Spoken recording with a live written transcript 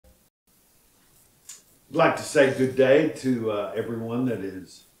I'd like to say good day to everyone that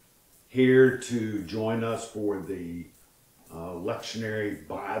is here to join us for the Lectionary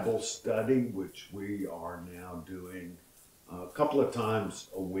Bible Study, which we are now doing a couple of times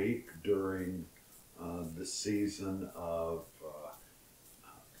a week during the season of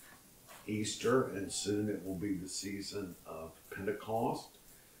Easter, and soon it will be the season of Pentecost.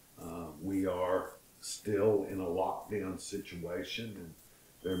 We are still in a lockdown situation, and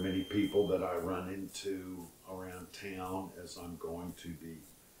there are many people that I run into around town as I'm going to the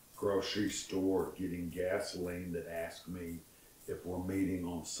grocery store getting gasoline that ask me if we're meeting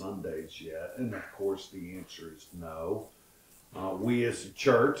on Sundays yet. And of course the answer is no. We as a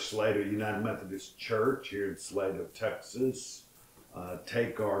church, Salado United Methodist Church here in Salado, Texas,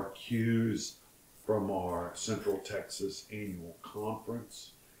 take our cues from our Central Texas Annual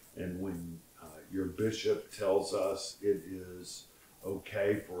Conference. And when your bishop tells us it is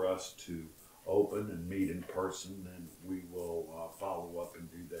okay for us to open and meet in person, then we will follow up and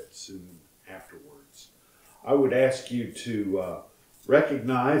do that soon afterwards. I would ask you to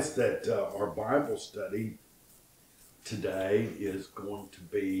recognize that our Bible study today is going to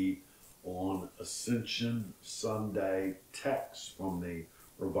be on Ascension Sunday text from the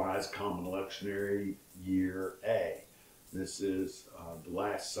Revised Common Lectionary Year A. This is the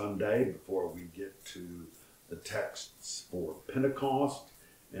last Sunday before we get to the texts for Pentecost.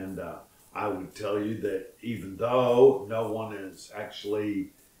 And I would tell you that even though no one has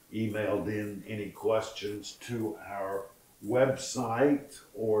actually emailed in any questions to our website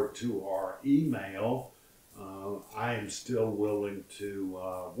or to our email, I am still willing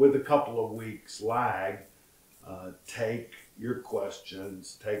to, with a couple of weeks lag, take your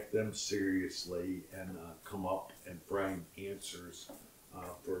questions, take them seriously, and come up and frame answers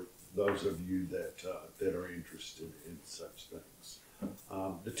for those of you that are interested in such things.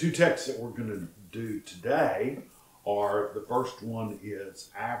 The two texts that we're going to do today are, the first one is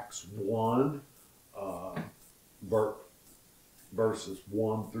Acts 1, verses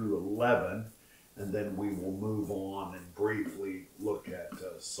 1 through 11, and then we will move on and briefly look at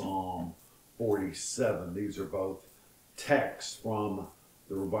Psalm 47. These are both texts from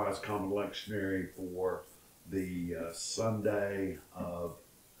the Revised Common Lectionary for the Sunday of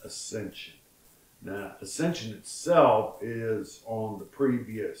Ascension. Now, Ascension itself is on the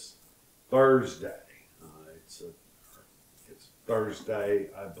previous Thursday. It's Thursday,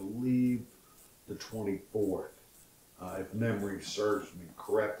 I believe, the 24th, if memory serves me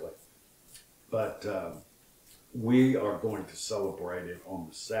correctly. But we are going to celebrate it on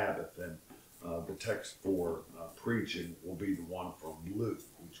the Sabbath, and the text for preaching will be the one from Luke,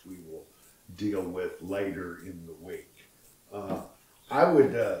 which we will deal with later in the week. I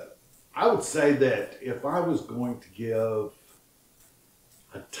would say that if I was going to give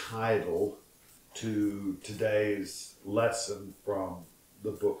a title to today's lesson from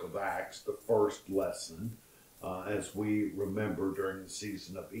the book of Acts, the first lesson, as we remember during the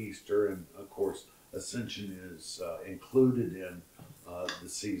season of Easter, and of course Ascension is included in the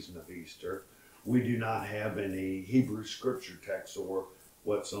season of Easter. We do not have any Hebrew scripture texts, or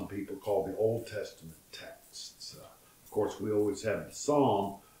what some people call the Old Testament texts. Of course, we always have the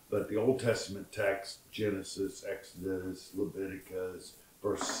Psalm, but the Old Testament text, Genesis, Exodus, Leviticus,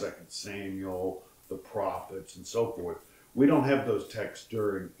 1st, 2nd Samuel, the prophets, and so forth, we don't have those texts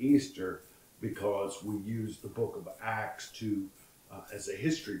during Easter because we use the book of Acts as a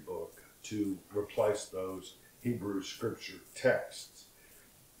history book to replace those Hebrew scripture texts.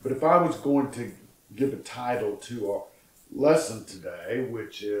 But if I was going to give a title to our lesson today,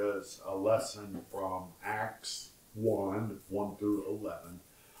 which is a lesson from Acts 1 through 11,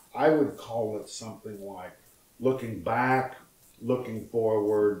 I would call it something like looking back, looking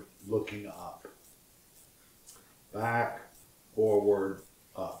forward, looking up. Back, forward,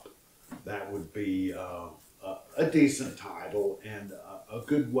 up. That would be a decent title and a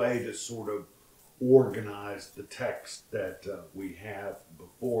good way to sort of organize the text that we have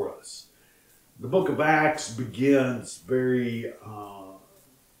before us. The book of Acts begins very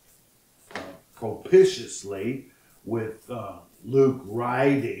propitiously with Luke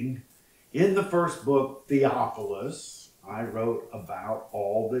writing. In the first book, Theophilus, I wrote about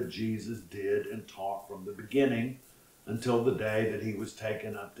all that Jesus did and taught from the beginning until the day that he was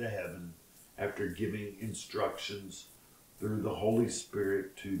taken up to heaven, after giving instructions through the Holy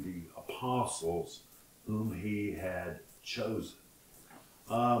Spirit to the apostles whom he had chosen.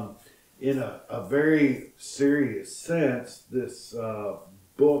 In a very serious sense, this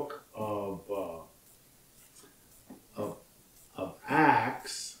book of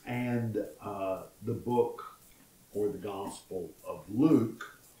Acts and the book or the Gospel of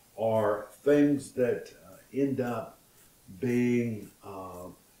Luke are things that end up being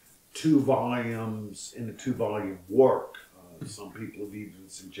 2 volumes in a 2-volume work. Some people have even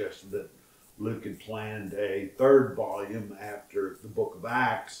suggested that Luke had planned a 3rd volume after the book of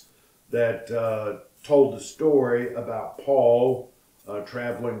Acts that told the story about Paul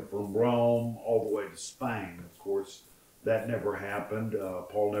traveling from Rome all the way to Spain. Of course, that never happened.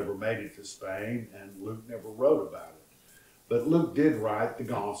 Paul never made it to Spain, and Luke never wrote about it. But Luke did write the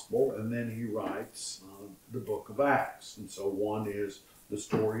gospel, and then he writes the book of Acts. And so one is the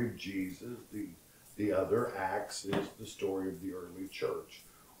story of Jesus. The other, Acts, is the story of the early church,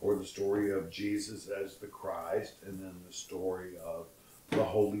 or the story of Jesus as the Christ, and then the story of the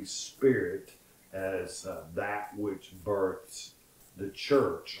Holy Spirit as that which births the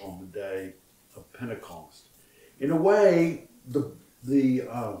church on the day of Pentecost. In a way, the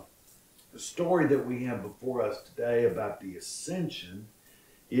story that we have before us today about the ascension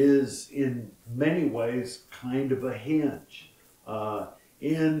is in many ways kind of a hinge.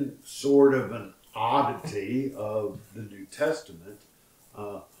 In sort of an oddity of the New Testament,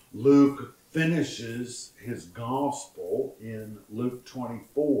 Luke finishes his gospel in Luke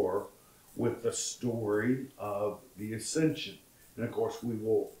 24 with the story of the ascension. And of course, we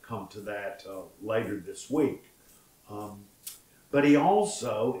will come to that later this week. But he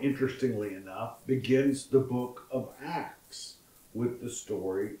also, interestingly enough, begins the book of Acts with the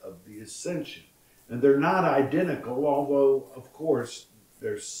story of the ascension. And they're not identical, although, of course,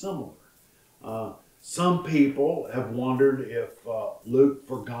 they're similar. Some people have wondered if Luke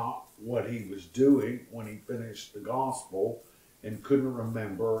forgot what he was doing when he finished the gospel and couldn't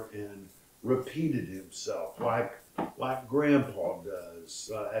remember and repeated himself, like Grandpa does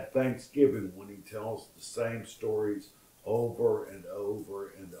at Thanksgiving when he tells the same stories over and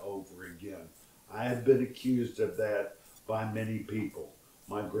over and over again. I have been accused of that by many people,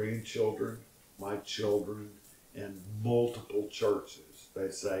 my grandchildren, my children, and multiple churches.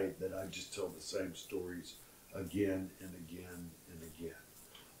 They say that I just tell the same stories again and again and again.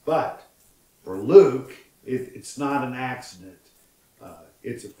 But for Luke, it's not an accident.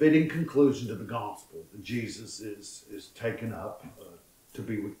 It's a fitting conclusion to the gospel that Jesus is taken up to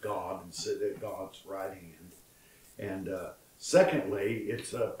be with God and sit at God's right hand. And secondly,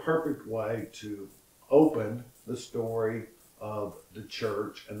 it's a perfect way to open the story of the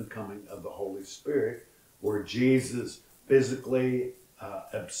church and the coming of the Holy Spirit, where Jesus physically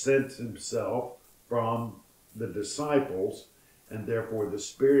absents himself from the disciples, and therefore the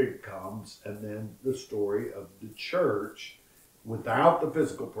Spirit comes, and then the story of the church, without the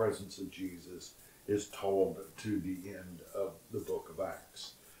physical presence of Jesus, is told to the end of the book of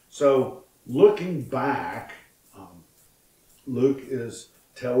Acts. So, looking back, Luke is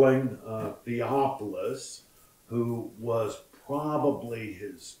telling Theophilus, who was probably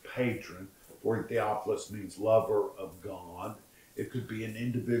his patron. The word Theophilus means lover of God. It could be an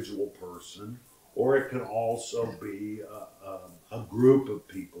individual person, or it could also be a group of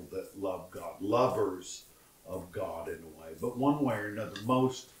people that love God, lovers of God in a way. But one way or another,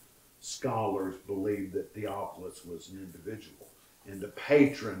 most scholars believe that Theophilus was an individual and a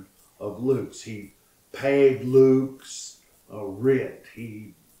patron of Luke's. He paid Luke's rent.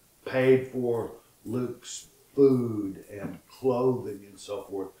 He paid for Luke's food and clothing and so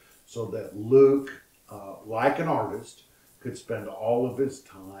forth, so that Luke, like an artist, could spend all of his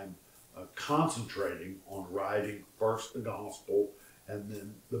time concentrating on writing first the gospel and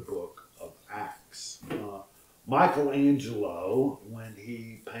then the book of Acts. Michelangelo, when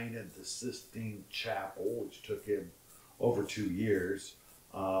he painted the Sistine Chapel, which took him over 2 years,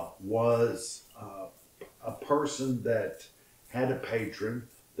 was a person that had a patron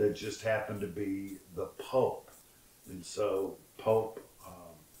that just happened to be the Pope. And so Pope,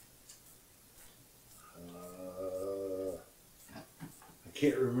 I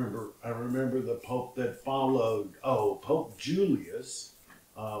can't remember. I remember the Pope that followed. Oh, Pope Julius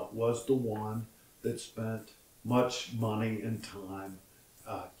was the one that spent much money and time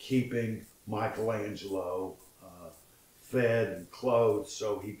keeping Michelangelo fed and clothed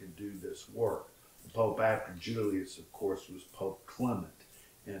so he could do this work. The Pope after Julius, of course, was Pope Clement.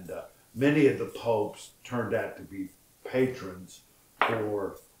 And many of the popes turned out to be patrons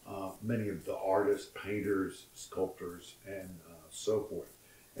for many of the artists, painters, sculptors, and so forth.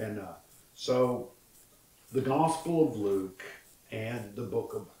 And so the Gospel of Luke and the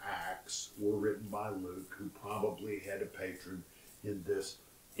book of Acts were written by Luke, who probably had a patron in this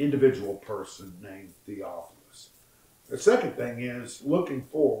individual person named Theophilus. The second thing is, looking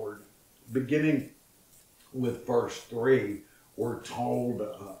forward, beginning with verse 3, we're told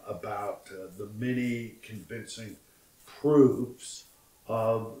about the many convincing proofs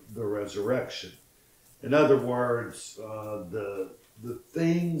of the resurrection. In other words, the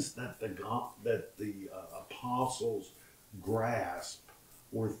things that the apostles grasped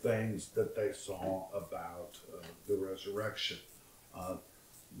were things that they saw about the resurrection. Uh,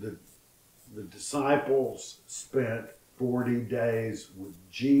 the disciples spent 40 days with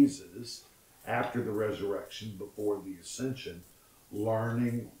Jesus after the resurrection, before the ascension,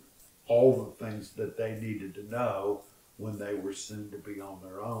 learning all the things that they needed to know when they were soon to be on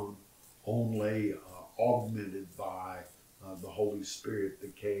their own, only augmented by the Holy Spirit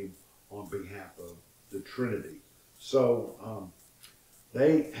that came on behalf of the Trinity. So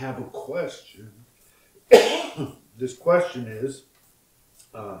they have a question. This question is,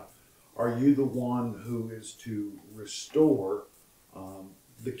 are you the one who is to restore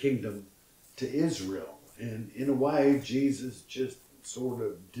the kingdom to Israel? And in a way, Jesus just sort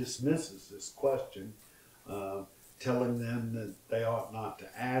of dismisses this question, telling them that they ought not to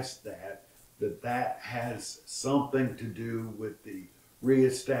ask that that has something to do with the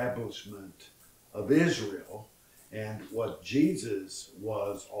reestablishment of Israel. And what Jesus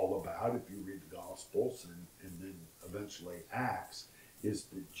was all about, if you read the Gospels and then eventually Acts, is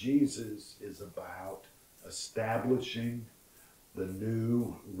that Jesus is about establishing the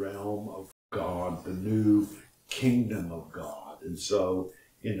new realm of God, the new kingdom of God. And so,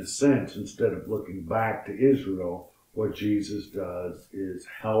 in a sense, instead of looking back to Israel, what Jesus does is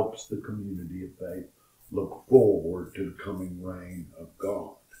helps the community of faith look forward to the coming reign of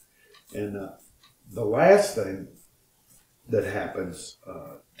God. And the last thing that happens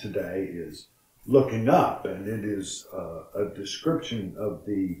today is looking up, and it is a description of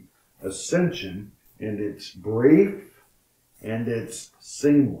the ascension, and it's brief and it's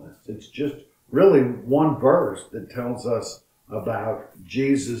seamless. It's just really one verse that tells us about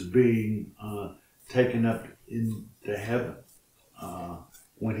Jesus being taken up into heaven.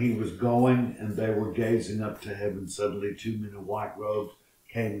 When he was going and they were gazing up to heaven, suddenly 2 men in white robes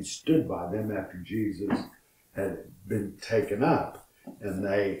came and stood by them after Jesus had been taken up. And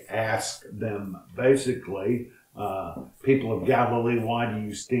they asked them basically, people of Galilee, why do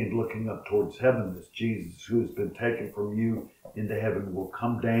you stand looking up towards heaven? This Jesus who has been taken from you into heaven will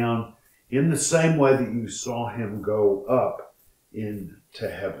come down in the same way that you saw him go up into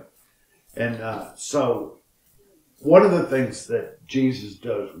heaven. And so one of the things that Jesus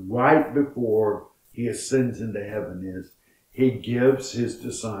does right before he ascends into heaven is he gives his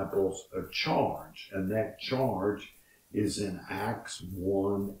disciples a charge. And that charge is in Acts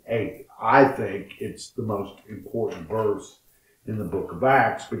 1:8. I think it's the most important verse in the book of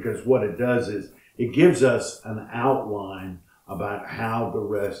Acts, because what it does is it gives us an outline about how the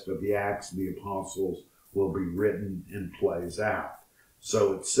rest of the Acts of the Apostles will be written and plays out.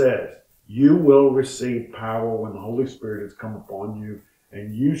 So it says, you will receive power when the Holy Spirit has come upon you,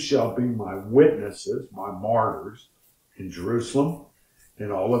 and you shall be my witnesses, my martyrs, in Jerusalem, in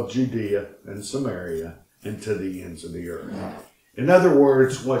all of Judea and Samaria, and to the ends of the earth. In other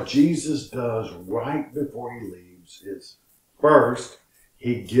words, what Jesus does right before he leaves is, first,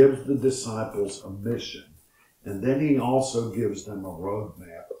 he gives the disciples a mission, and then he also gives them a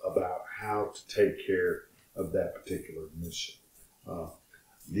roadmap about how to take care of that particular mission.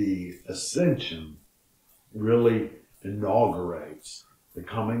 The ascension really inaugurates the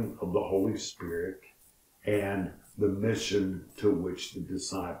coming of the Holy Spirit and the mission to which the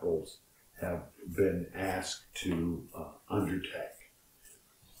disciples have been asked to undertake.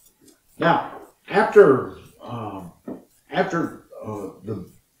 Now, after the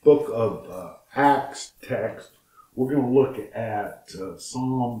book of Acts text, we're going to look at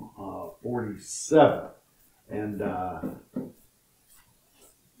Psalm 47. And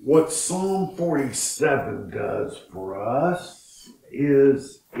what Psalm 47 does for us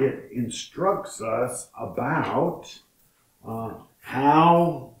is it instructs us about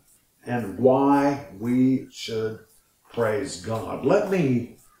how and why we should praise God. Let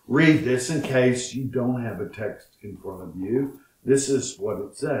me read this in case you don't have a text in front of you. This is what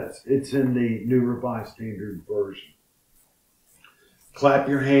it says. It's in the New Revised Standard Version. Clap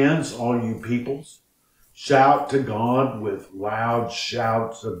your hands, all you peoples. Shout to God with loud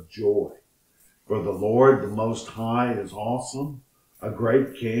shouts of joy. For the Lord, the Most High, is awesome, a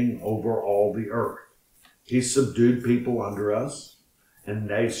great king over all the earth. He subdued people under us and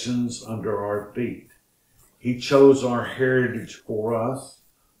nations under our feet. He chose our heritage for us,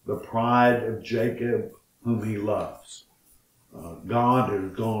 the pride of Jacob, whom he loves. God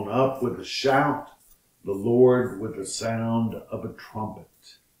has gone up with a shout, the Lord with the sound of a trumpet.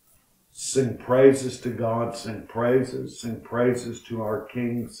 Sing praises to God, sing praises to our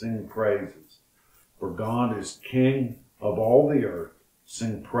King, sing praises. For God is King of all the earth.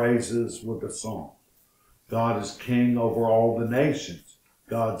 sing praises with a song. God is king over all the nations.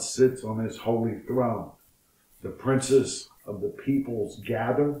 God sits on his holy throne. The princes of the peoples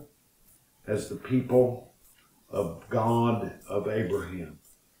gather as the people of God of Abraham.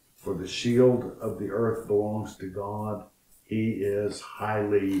 For the shield of the earth belongs to God. He is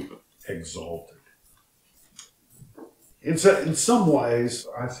highly exalted. In some ways,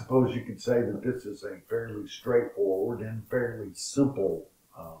 I suppose you could say that this is a fairly straightforward and fairly simple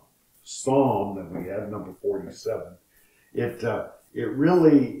psalm that we have, number 47. It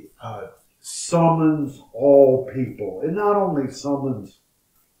really summons all people. It not only summons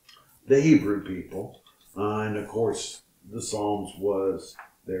the Hebrew people, and of course the Psalms was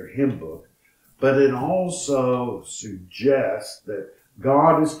their hymn book, but it also suggests that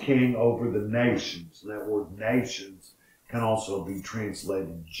God is king over the nations. And that word nations can also be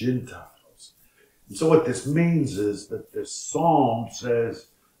translated Gentiles. And so what this means is that this psalm says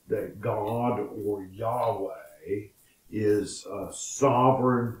that God, or Yahweh, is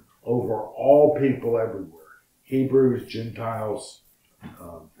sovereign over all people everywhere. Hebrews, Gentiles,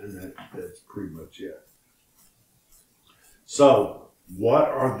 and that's pretty much it. So, what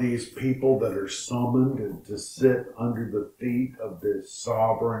are these people that are summoned to sit under the feet of this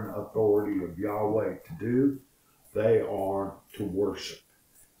sovereign authority of Yahweh to do? They are to worship.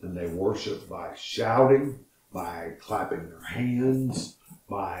 And they worship by shouting, by clapping their hands,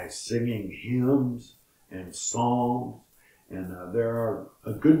 by singing hymns and psalms. And there are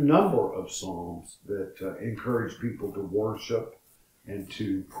a good number of psalms that encourage people to worship and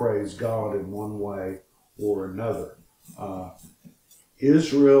to praise God in one way or another.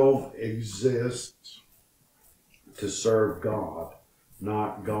 Israel exists to serve God,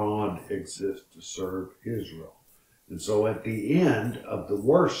 not God exists to serve Israel. And so at the end of the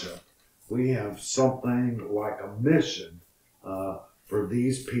worship, we have something like a mission for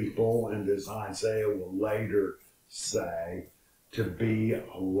these people, and as Isaiah will later say, to be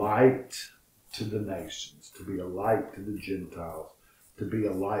a light to the nations, to be a light to the Gentiles, to be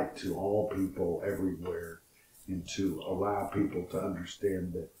a light to all people everywhere, and to allow people to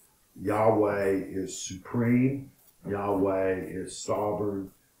understand that Yahweh is supreme, Yahweh is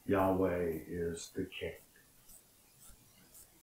sovereign, Yahweh is the King.